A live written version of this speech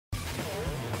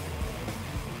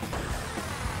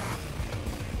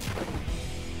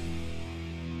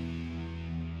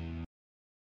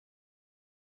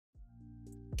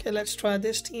Okay, let's try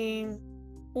this team.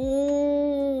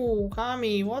 Ooh,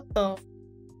 Kami, what the?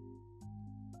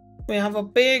 We have a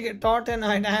pig,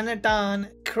 Tortenite,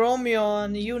 Anatan,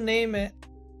 Chromion, you name it.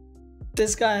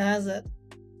 This guy has it.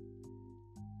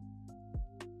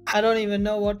 I don't even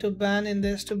know what to ban in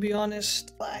this, to be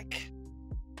honest. Like,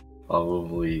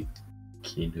 probably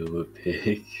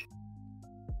𝗂𝗫𝗵𝗶.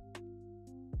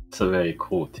 It's a very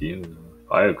cool team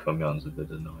though. 𝗂𝗵𝗵𝗶's a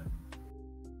bit annoying.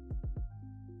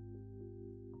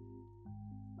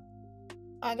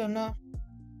 I don't know.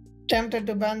 Tempted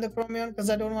to ban the Chromion because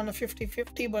I don't want a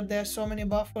 50-50, but there's so many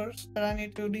buffers that I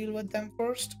need to deal with them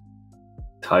first.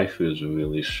 𝗧𝗵𝗺 is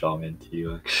really strong into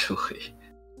you actually.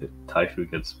 If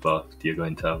𝗧𝗵𝗺 gets buffed, you're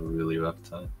going to have a really rough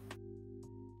time.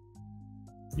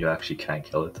 You actually can't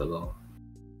kill it at all.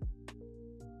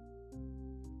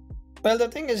 Well, the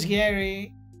thing is,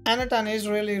 Gary, Anatan is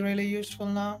really useful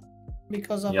now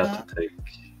because of that.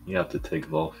 You have to take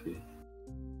𝗂𝗶𝗶.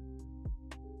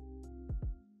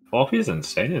 𝗂𝗶𝗶 is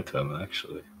insane into him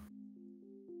actually.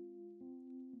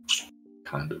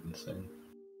 Kind of insane.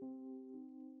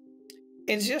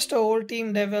 It's just an old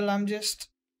team, Devil. I'm just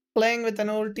playing with an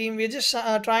old team. We're just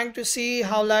trying to see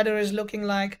how ladder is looking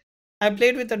like. I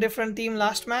played with a different team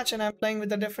last match and I'm playing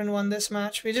with a different one this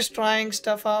match. We're just trying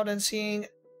stuff out and seeing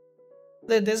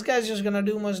that this guy's just gonna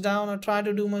doom us down or try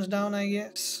to doom us down, I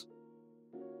guess.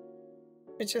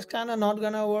 Which is kind of not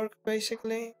gonna work,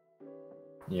 basically.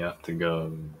 You have to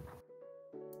go.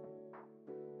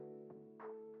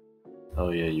 Oh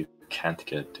yeah, you can't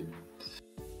get doomed.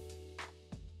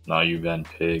 Now you ban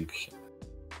pig.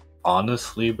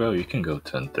 Honestly, bro, you can go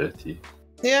 10-30.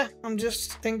 Yeah, I'm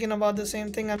just thinking about the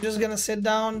same thing. I'm just gonna sit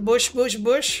down, bush,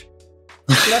 +8,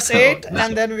 Oh, no.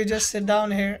 and then we just sit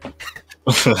down here.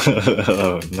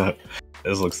 Oh no,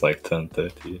 this looks like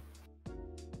 10-30.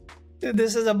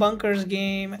 This is a bunkers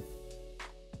game.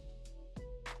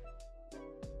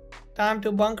 Time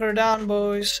to bunker down,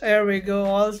 boys. There we go.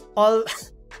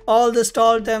 All the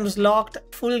stall temps locked.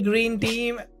 Full green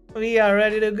team. We are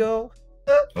ready to go.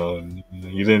 Oh, no.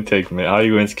 You didn't take me. How are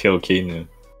you going to kill 𝗂𝗫?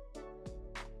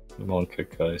 Come on,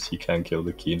 guys. You can't kill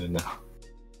the 𝗂𝗫 now.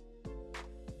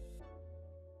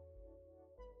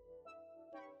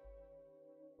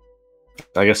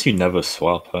 I guess you never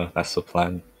swap, huh? That's the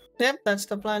plan. Yep, that's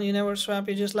the plan. You never swap.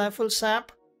 You just live full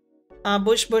sap.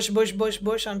 Bush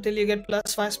until you get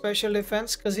 +5 special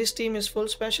defense. Because his team is full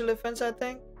special defense, I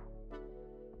think.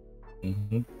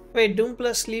 Wait, Doom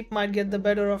plus sleep might get the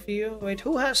better of you. Wait,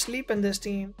 who has sleep in this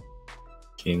team?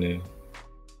 𝗂𝗫.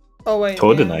 Oh wait,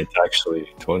 Tordenite actually.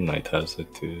 Tordenite has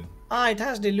it too. It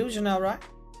has delusion now, right?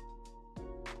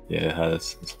 Yeah, it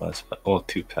has its last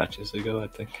 2 patches ago, I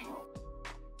think.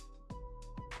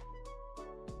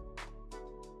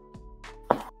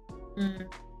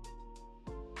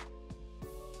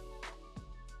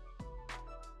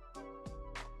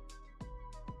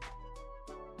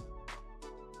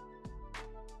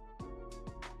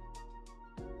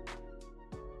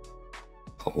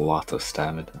 A lot of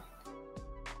stamina.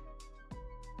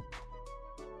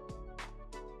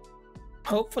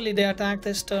 Hopefully they attack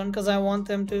this turn because I want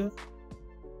them to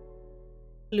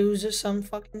lose some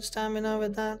fucking stamina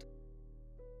with that.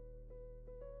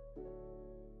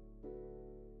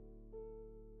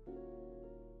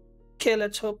 Okay,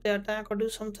 let's hope they attack or do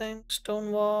something.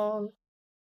 Stone wall.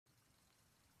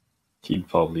 He'd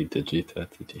probably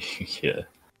𝗬𝗫𝗺𝗺. Yeah.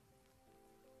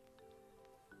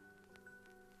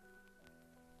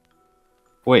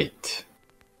 Wait.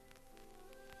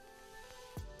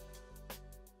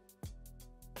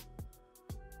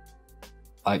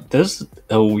 There's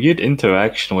a weird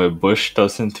interaction where Bush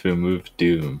doesn't remove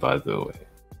Doom, by the way.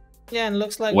 Yeah, and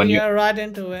looks like we are right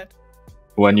into it.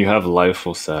 When you have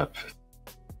𝗧𝗵𝗺.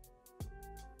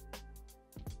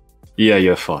 Yeah,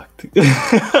 you're fucked.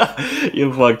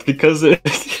 You're fucked because it...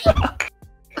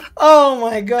 Oh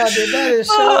my god, dude, that is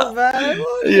so bad.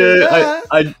 Yeah,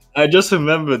 I just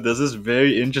remembered there's this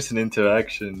very interesting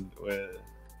interaction where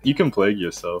you can plague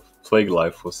yourself. Plague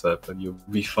𝗧𝗵𝗺 and you'll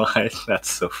be fine.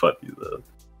 That's so funny though.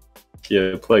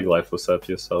 Yeah, plague 𝗧𝗵𝗺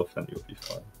yourself and you'll be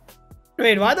fine.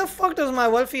 Wait, why the fuck does my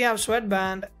𝗬𝗵𝗺 have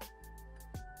sweatband?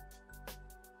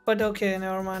 But okay,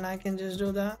 never mind, I can just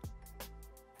do that.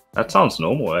 That sounds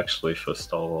normal actually for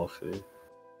stall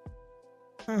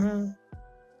𝗂𝗶𝗺.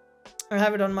 I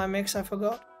have it on my mix, I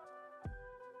forgot.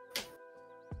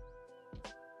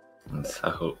 That's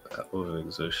how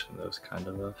overexertion, that was kind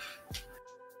of rough.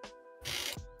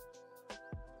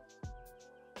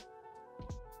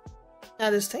 Yeah,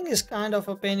 this thing is kind of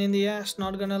a pain in the ass,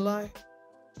 not gonna lie.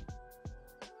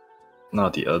 No,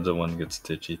 the other one gets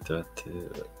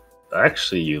𝗬𝗫𝗺𝗺.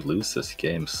 Actually, you lose this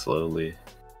game slowly.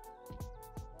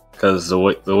 Because the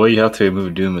way you have to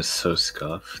remove Doom is so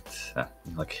scuffed.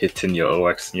 Like hitting your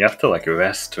OX, and you have to like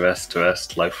rest,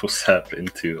 life will sap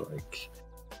into like.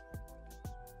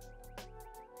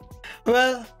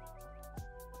 Well,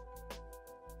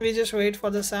 we just wait for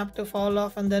the sap to fall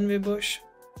off and then we bush.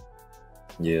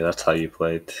 Yeah, that's how you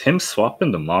play it. Him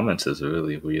swapping the moments is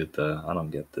really weird though. I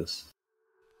don't get this.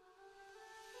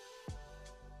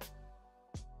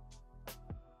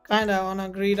 Kinda wanna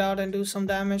greed out and do some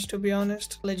damage, to be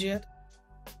honest. Legit.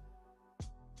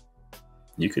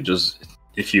 You could just,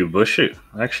 if you bush it,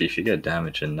 actually if you get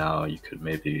damage in now, you could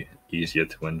maybe easier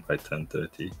to win by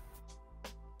 10-30.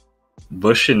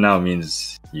 Bushing now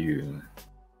means you...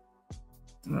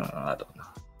 No, I don't know.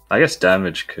 I guess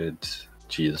damage could...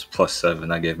 Jesus, +7,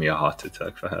 that gave me a heart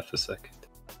attack for half a second.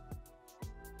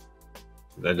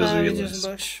 I just realized. We just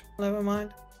bush. Never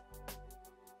mind.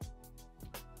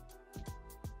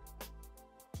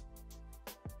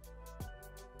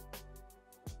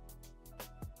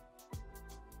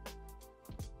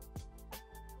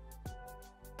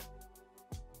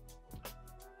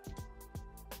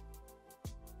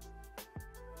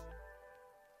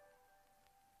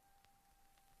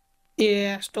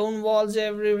 Yeah, stone walls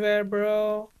everywhere,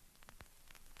 bro.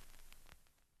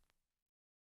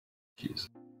 Jeez.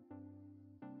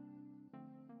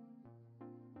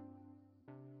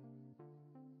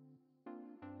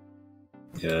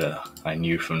 Yeah, I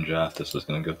knew from draft this was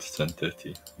gonna go to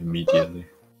 10-30 immediately.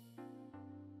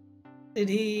 Did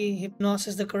he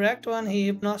hypnosis the correct one? He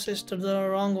hypnosis to the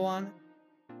wrong one.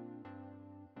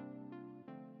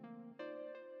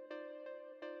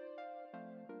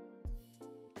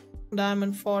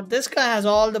 Diamond Fort. This guy has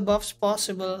all the buffs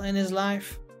possible in his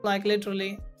life. Like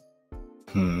literally.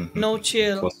 No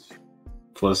chill.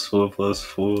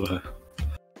 +4.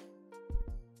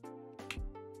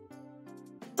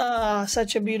 Ah,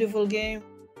 such a beautiful game.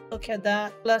 Look at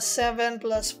that. +7,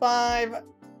 +5,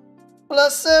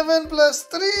 +7,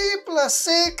 +3,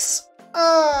 +6.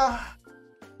 Ah,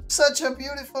 such a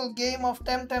beautiful game of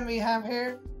Temtem we have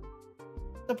here.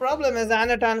 The problem is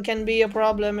Anatan can be a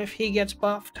problem if he gets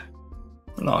buffed.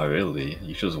 Not really.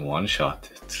 You just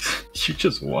one-shot it. You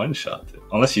just one-shot it.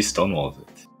 Unless he stonewalls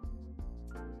it.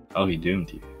 Oh, he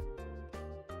doomed you.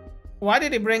 Why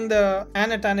did he bring the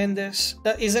Anatan in this?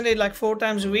 Isn't it like 4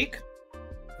 times weak?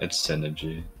 It's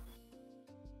synergy.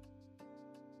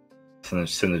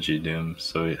 Synergy doom,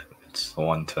 so it's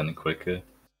 1 turn quicker.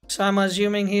 So I'm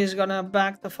assuming he's gonna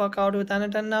back the fuck out with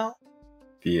Anatan now?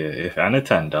 Yeah, if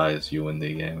Anatan dies, you win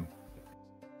the game.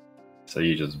 So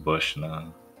you just bush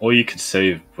now. Or you could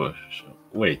save bush.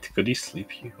 Wait, could he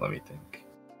sleep you? Let me think.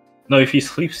 No, if he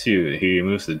sleeps you, he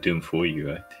removes the doom for you,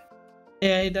 right?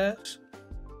 Yeah, he does.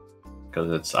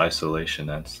 Because it's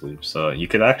isolation and sleep. So you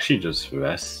could actually just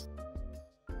rest.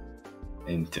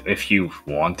 And if you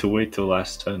want to wait till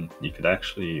last turn, you could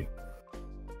actually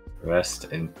rest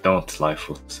and don't life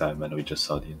with Sandman. We just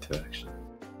saw the interaction.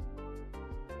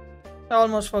 I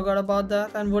almost forgot about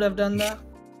that and would have done that.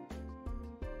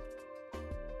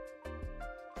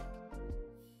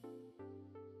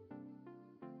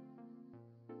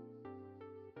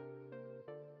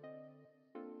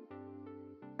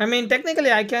 I mean,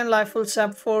 technically I can life full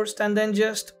sap first and then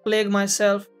just plague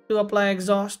myself to apply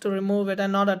exhaust to remove it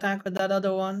and not attack with that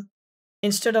other one,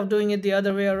 instead of doing it the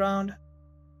other way around.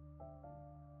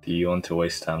 Do you want to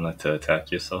waste stamina to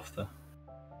attack yourself though?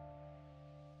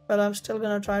 But I'm still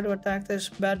gonna try to attack this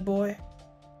bad boy.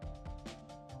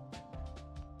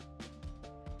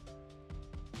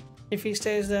 If he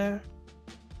stays there.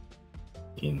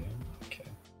 You know, okay.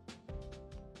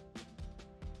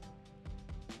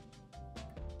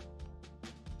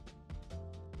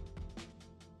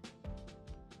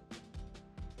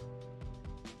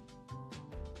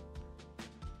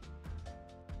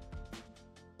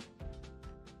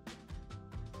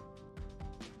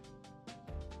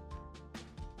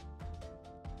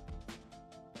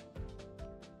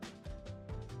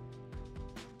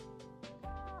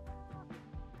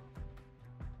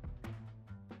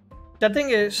 The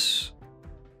thing is,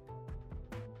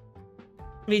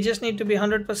 we just need to be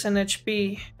 100%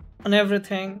 HP on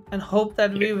everything and hope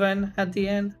that we win at the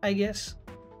end, I guess.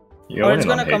 Or it's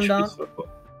gonna come down.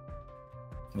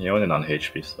 You're winning on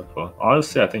HP so far.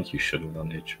 Honestly, I think you should win on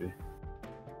HP.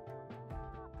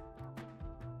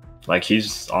 Like,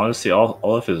 he's honestly, all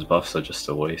of his buffs are just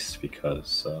a waste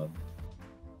because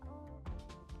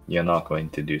you're not going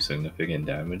to do significant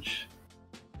damage.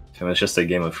 So it's just a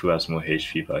game of who has more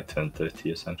HP by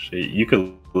 10-30 essentially. You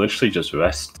could literally just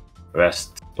rest,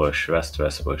 push, rest,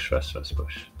 push.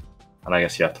 And I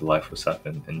guess you have to life what's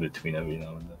happened in between every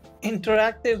now and then.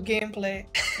 Interactive gameplay.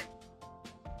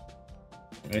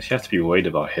 I guess you have to be worried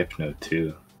about Hypno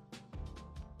too.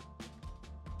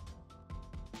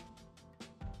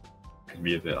 Could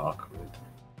be a bit awkward.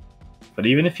 But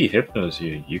even if he Hypnos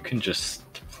you, you can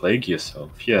just plague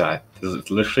yourself. Yeah, there's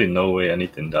literally no way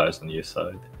anything dies on your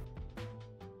side.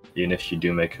 Even if you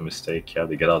do make a mistake, you have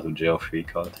the get out of jail free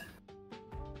card.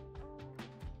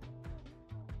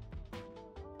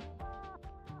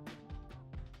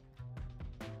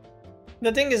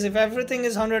 The thing is, if everything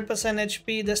is 100%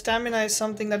 HP, the stamina is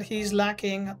something that he's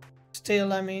lacking.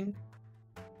 Still, I mean,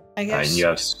 I guess. And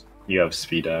you have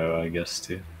speed arrow, I guess,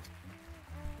 too.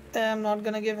 I'm not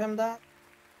gonna give him that.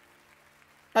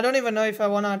 I don't even know if I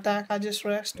want to attack. I just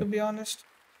rest, to be honest.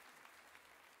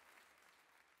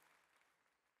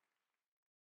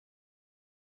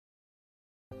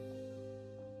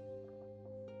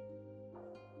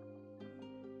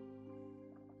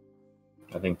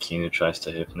 I think Kina tries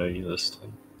to Hypno you this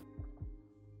time.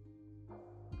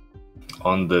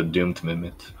 On the doomed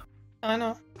Mimic. I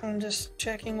know. I'm just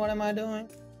checking what am I doing.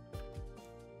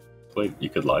 Wait, you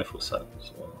could life with that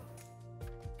as well.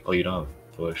 Oh, you don't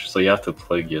have push, so you have to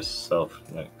plague yourself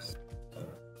next.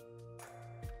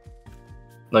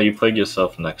 No, you plague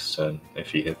yourself next turn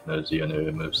if he Hypnos you and it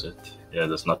removes it. Yeah,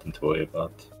 there's nothing to worry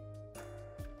about.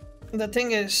 The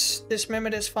thing is, this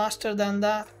Mimic is faster than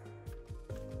that.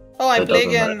 Oh, I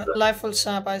plague in Lifeful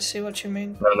Sap. I see what you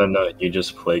mean. No. You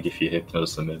just plague if you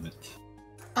Hypnos the Mimic.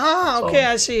 Ah, okay.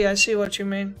 I see what you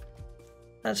mean.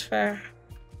 That's fair.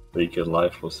 But you could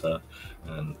Lifeful Sap,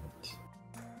 and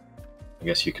I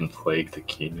guess you can plague the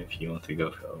Keen if you want to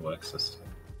go for OX this time.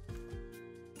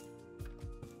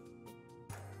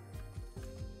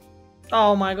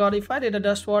 Oh my god, if I did a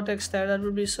Dust Vortex there, that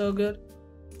would be so good.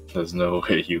 There's no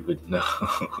way you would know.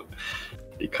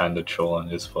 You kind of troll on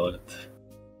his part.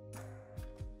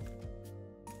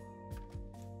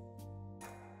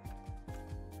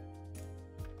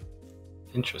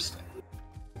 Interesting.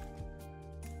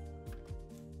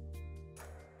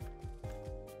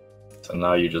 So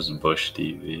now you just bush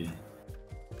DV.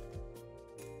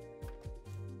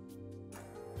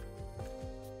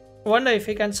 Wonder if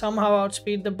he can somehow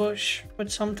outspeed the bush with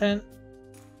something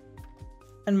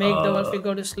and make the Wolfie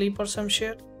go to sleep or some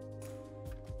shit.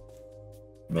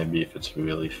 Maybe if it's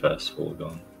really fast, full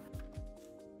gone.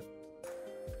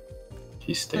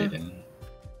 He stayed in.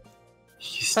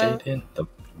 He stayed in. The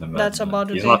that's about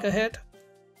to take a hit.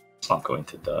 It's not going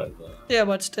to die though. Yeah,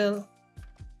 but still.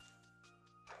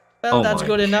 Well, that's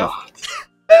good enough.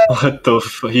 What the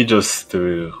f? He just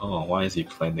threw. Oh, why is he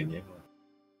playing the game?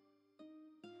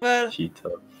 Well,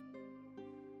 Cheetah.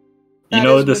 You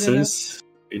know what this is?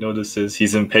 You know what this is?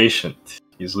 He's impatient.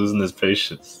 He's losing his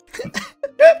patience.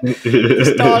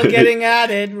 Stall getting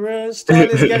at it, bro. Stall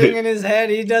is getting in his head.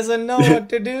 He doesn't know what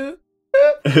to do.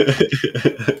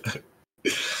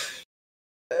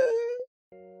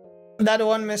 That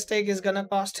one mistake is gonna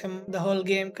cost him the whole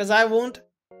game, because I won't.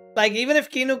 Like, even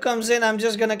if Kinu comes in, I'm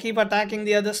just gonna keep attacking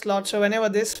the other slot. So whenever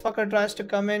this fucker tries to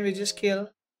come in, we just kill.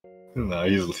 No,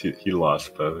 he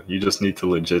lost, bro. You just need to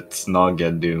legit not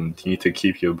get doomed. You need to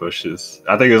keep your bushes.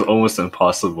 I think it's almost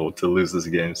impossible to lose this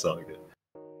game, Saga.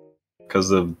 Because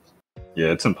of...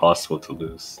 Yeah, it's impossible to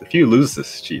lose. If you lose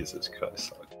this, Jesus Christ,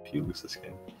 Saga. If you lose this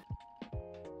game.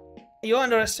 You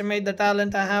underestimate the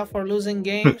talent I have for losing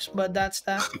games, but that's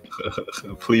that.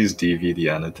 Please DV the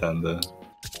Anatanda.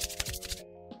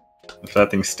 If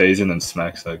that thing stays in and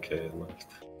smacks, okay, it left.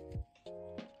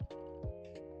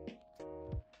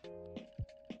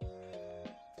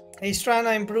 He's trying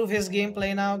to improve his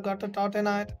gameplay now, got a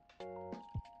Tottenite.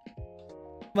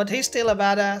 But he's still a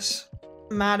badass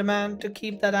madman to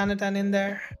keep that Anatan in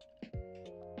there.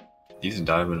 These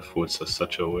diamond forts are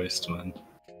such a waste, man.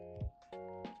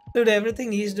 Dude,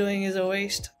 everything he's doing is a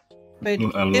waste. Wait,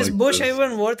 like is Bush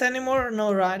even worth anymore?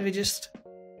 No, right? We just...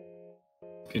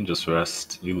 You can just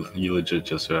rest. You legit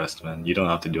just rest, man. You don't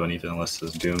have to do anything unless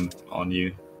there's Doom on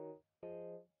you.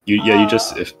 You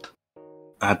just... if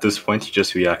at this point, you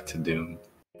just react to Doom.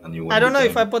 And you win. I don't know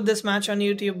if I put this match on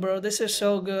YouTube, bro. This is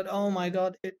so good. Oh my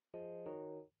god.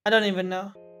 I don't even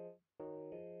know.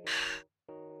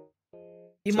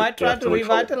 You might try to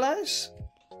revitalize?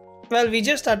 Well, we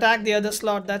just attack the other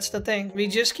slot. That's the thing. We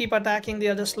just keep attacking the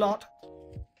other slot.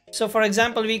 So, for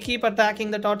example, we keep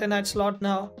attacking the Tottenite slot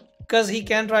now. Because he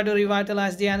can try to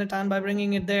revitalize the Anatan by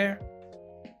bringing it there.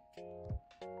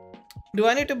 Do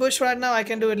I need to bush right now? I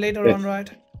can do it later on, right?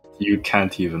 You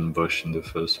can't even bush in the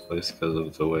first place because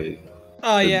of the way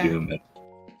Doom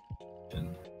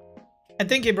I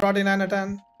think he brought in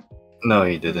Anatan. No,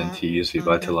 he didn't. He used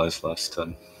Revitalize last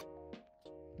turn.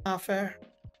 Ah, fair.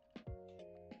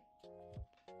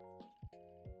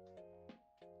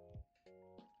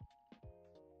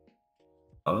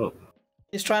 Oh,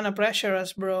 He's trying to pressure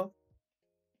us, bro.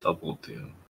 double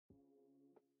doom.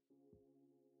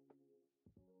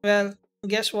 Well,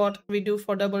 guess what we do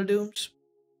for double dooms?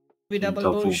 We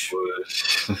double bush.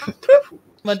 Double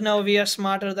But no, we are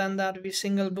smarter than that. We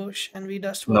single bush and we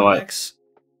dust No, vortex.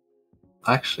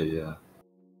 Actually, yeah.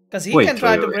 Because he can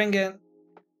try to bring in.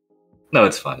 No,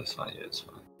 it's fine. It's fine. Yeah, it's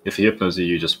fine. If he hypnos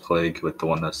you just plague with the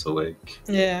one that's awake.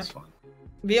 Yeah. It's fine.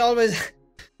 We always...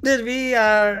 Dude, we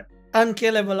are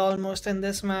unkillable almost in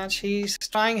this match. He's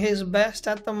trying his best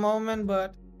at the moment,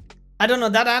 but... I don't know,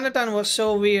 that Anaton was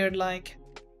so weird, like...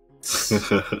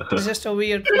 It's just a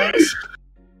weird flex.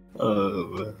 Oh,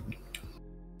 man.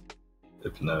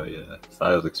 Hypno, yeah.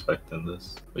 I was expecting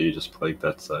this, but you just plagued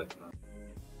that side.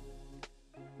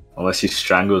 Unless he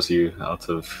strangles you out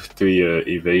of 3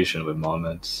 evasion with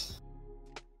moments.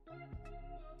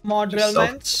 More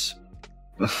drillments.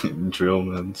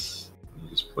 Drillments. You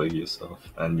just plague yourself,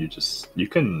 and you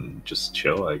can just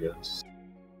chill, I guess.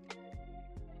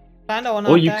 Kinda wanna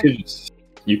or attack.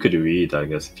 you could read, I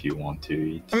guess, if you want to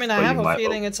read. I mean, I have a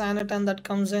feeling it's Anaton that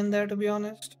comes in there, to be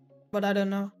honest. But I don't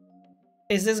know.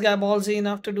 Is this guy ballsy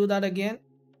enough to do that again?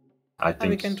 I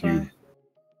think we can try. you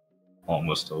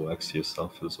almost OX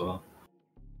yourself as well.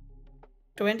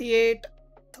 28,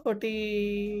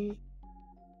 30...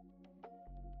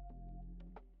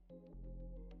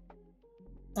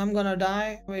 I'm gonna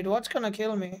die. Wait, what's gonna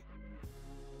kill me?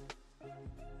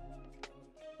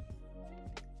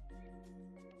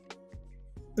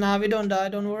 Nah, we don't die,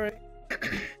 don't worry.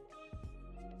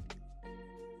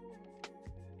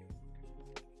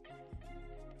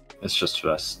 It's just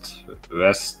rest.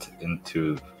 Rest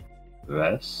into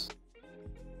rest?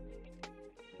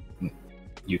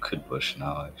 You could push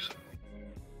now, actually.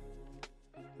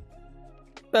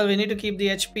 Well, we need to keep the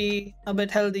HP a bit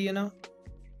healthy, you know?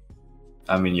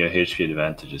 I mean, your HP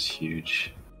advantage is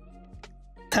huge.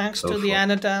 Thanks to the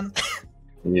Anaton.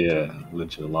 Yeah,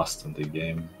 literally lost in the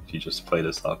game if you just play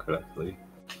this out correctly.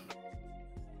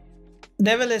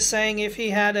 Devil is saying if he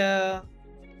had a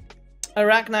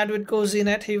Arachnite with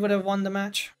𝗂𝗍𝗺, he would have won the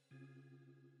match.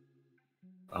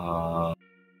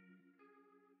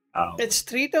 It's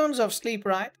 3 tones of sleep,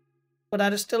 right? But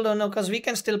I still don't know, because we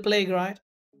can still plague, right?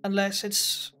 Unless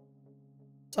it's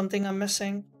something I'm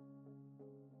missing.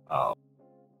 Oh.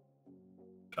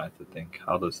 Trying to think,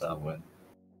 how does that win?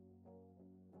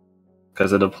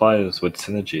 Because it applies with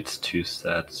synergy, it's 2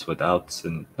 stats. Without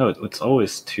no, it's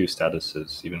always 2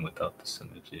 statuses, even without the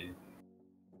synergy.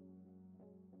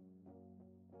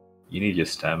 You need your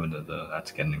stamina though,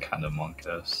 that's getting kind of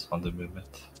monk-ass on the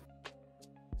movement.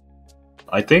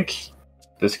 I think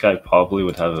this guy probably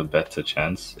would have a better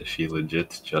chance if he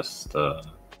legit just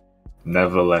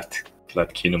never let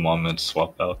Kino moment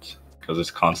swap out, because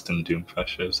it's constant doom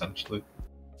pressure essentially.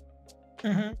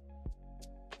 Mm-hmm.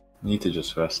 You need to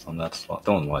just rest on that slot.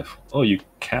 Don't life. Oh, you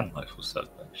can life set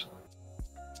actually.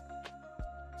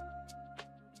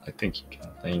 I think you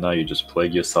can. And now you just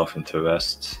plague yourself into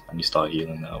rest and you start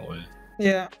healing that way.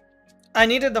 Yeah. I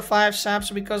needed the 5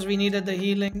 saps because we needed the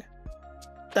healing.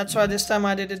 That's why this time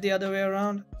I did it the other way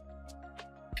around.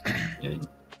 Yeah, you need to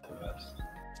rest.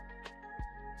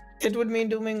 It would mean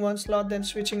dooming 1 slot, then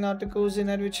switching out to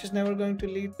𝗂𝗍𝗺, which is never going to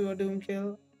lead to a doom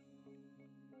kill.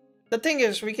 The thing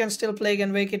is, we can still plague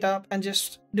and wake it up and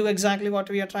just do exactly what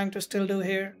we are trying to still do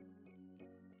here.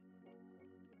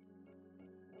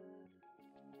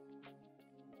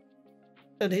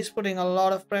 But he's putting a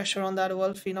lot of pressure on that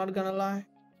𝗪𝗶𝗴, not gonna lie.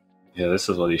 Yeah, this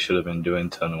is what he should have been doing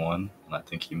turn 1, and I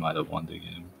think he might have won the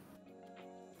game.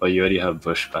 But you already have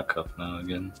Bush back up now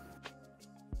again.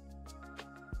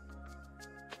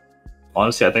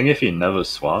 Honestly, I think if he never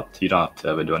swapped, you don't have to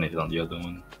ever do anything on the other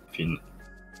one.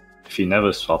 If he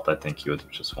never swapped, I think he would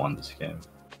have just won this game.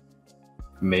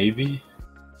 Maybe?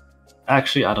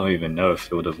 Actually, I don't even know if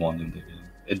he would have won in the game.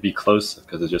 It'd be closer,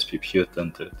 because it'd just be pure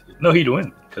 10-30. No, he'd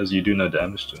win, because you do no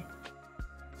damage to him.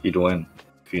 He'd win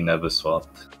if he never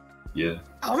swapped. Yeah.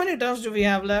 How many turns do we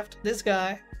have left? This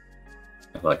guy.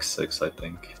 Like 6, I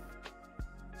think.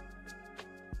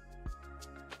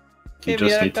 Okay,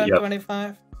 we are at turn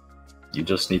 25. You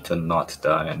just need to not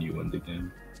die and you win the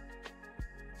game.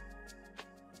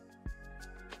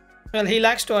 Well, he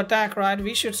likes to attack, right?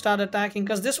 We should start attacking,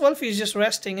 because this 𝗪𝗶𝗴 is just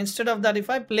resting. Instead of that, if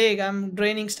I plague, I'm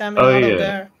draining stamina out of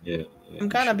there. Yeah, I'm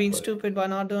kind of being stupid by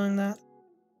not doing that.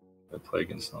 The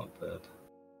plaguing's not bad.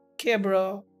 Okay,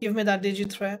 bro. Give me that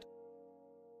digi-threat.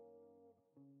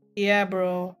 Yeah,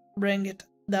 bro. Bring it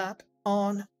that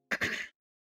on.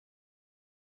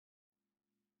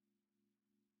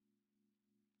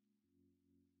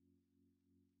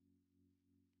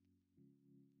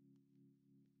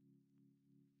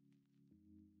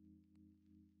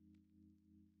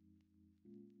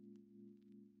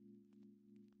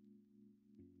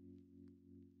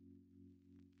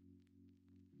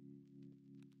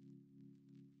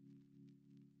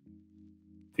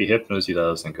 The Hypnozy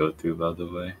doesn't go through, by the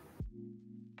way.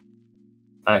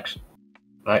 Actually,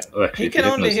 he can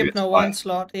only hypno one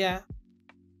slot, yeah.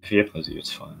 If he Hypnozy,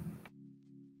 it's fine.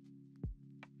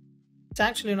 It's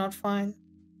actually not fine.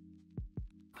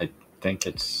 I think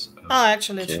it's...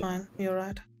 actually it's fine. You're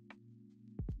right.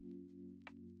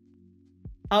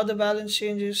 How the balance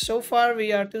changes. So far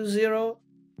we are 2-0.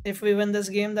 If we win this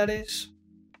game, that is.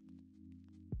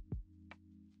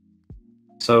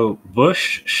 So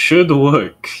Bush should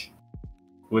work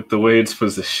with the way it's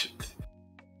positioned.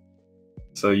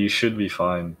 So you should be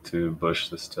fine to Bush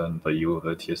this turn, but you will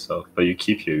hurt yourself. But you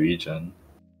keep your regen.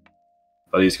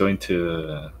 But he's going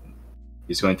to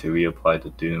reapply the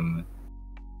Doom.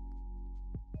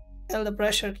 Well, the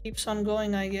pressure keeps on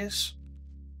going, I guess.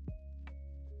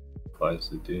 Applies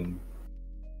the Doom.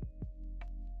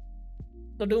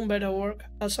 The Doom better work.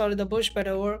 Sorry, the Bush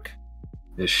better work.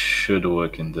 It should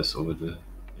work in this order.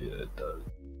 Yeah, it does.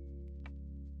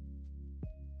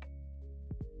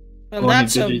 Well,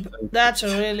 that's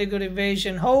a really good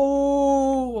evasion.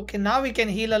 Oh, okay. Now we can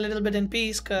heal a little bit in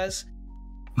peace, cause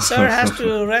Sir has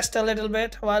to rest a little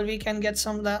bit while we can get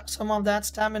some of that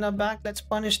stamina back. Let's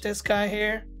punish this guy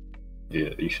here.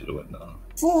 Yeah, you should win now.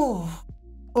 Ooh,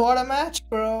 what a match,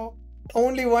 bro!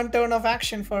 Only one turn of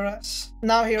action for us.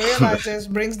 Now he realizes,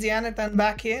 brings the Anatan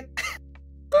back in,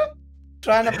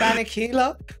 trying to panic heal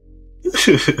up.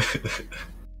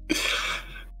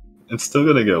 It's still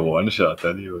gonna get one shot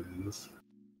anyways.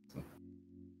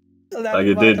 Like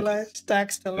it did.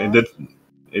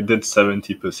 It did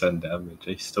 70% damage.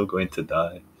 He's still going to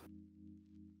die.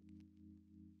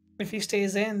 If he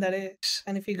stays in, that is,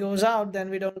 and if he goes out, then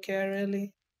we don't care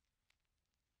really.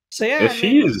 So yeah.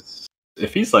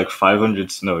 If he's like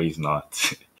 500, no, he's not.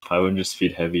 500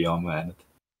 speed heavy armor and.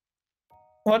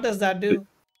 What does that do?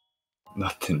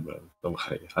 Nothing, bro. Don't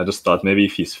worry. I just thought maybe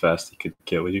if he's fast, he could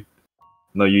kill you.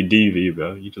 No, you DV,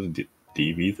 bro. You just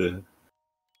DV the...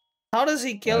 How does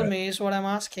he kill me is what I'm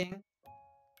asking.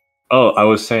 Oh, I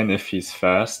was saying if he's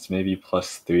fast, maybe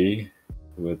 +3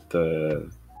 with the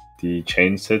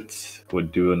chain set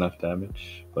would do enough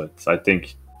damage. But I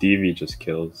think DV just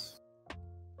kills.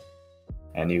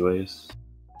 Anyways.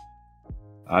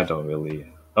 I don't really...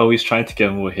 Oh, he's trying to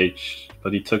get more H,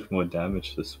 but he took more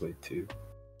damage this way too.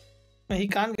 He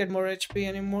can't get more HP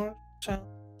anymore, so...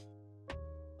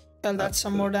 Well, that's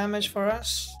some more damage for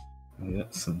us. Yeah,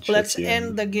 let's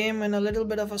end the game in a little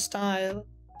bit of a style.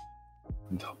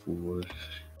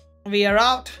 We are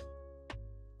out.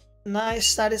 Nice,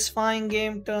 satisfying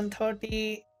game. Turn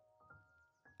 30.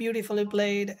 Beautifully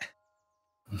played.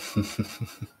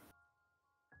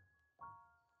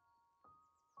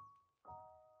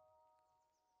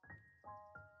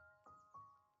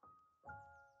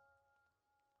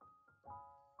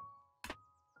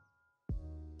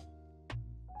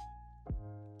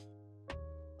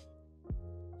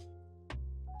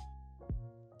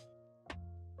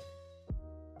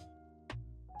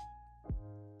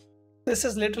 This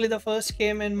is literally the first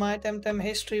game in my TEMTEM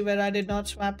history where I did not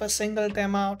swap a single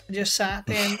TEM out. I just sat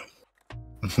in.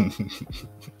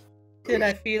 Dude,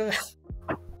 I feel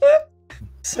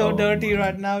so dirty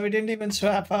right now. We didn't even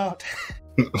swap out.